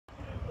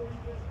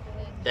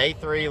Day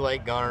 3,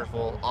 Lake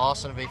Guntersville.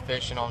 Awesome to be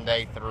fishing on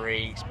day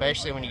 3,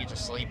 especially when you get to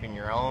sleep in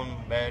your own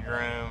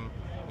bedroom.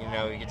 You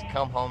know, you get to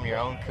come home to your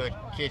own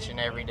kitchen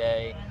every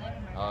day.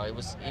 It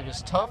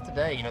was tough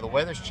today. You know, the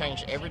weather's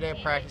changed every day of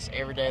practice,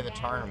 every day of the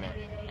tournament.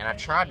 And I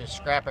tried to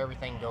scrap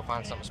everything, go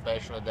find something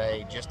special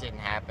today. Just didn't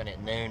happen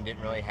at noon.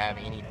 Didn't really have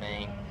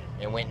anything.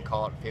 And went and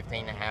caught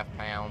 15.5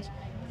 pounds.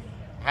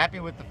 Happy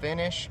with the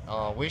finish.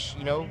 Wish,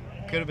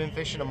 could have been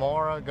fishing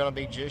tomorrow. Going to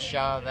be just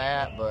shy of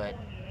that, but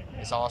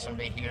it's awesome to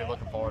be here.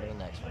 Looking forward to the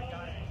next one.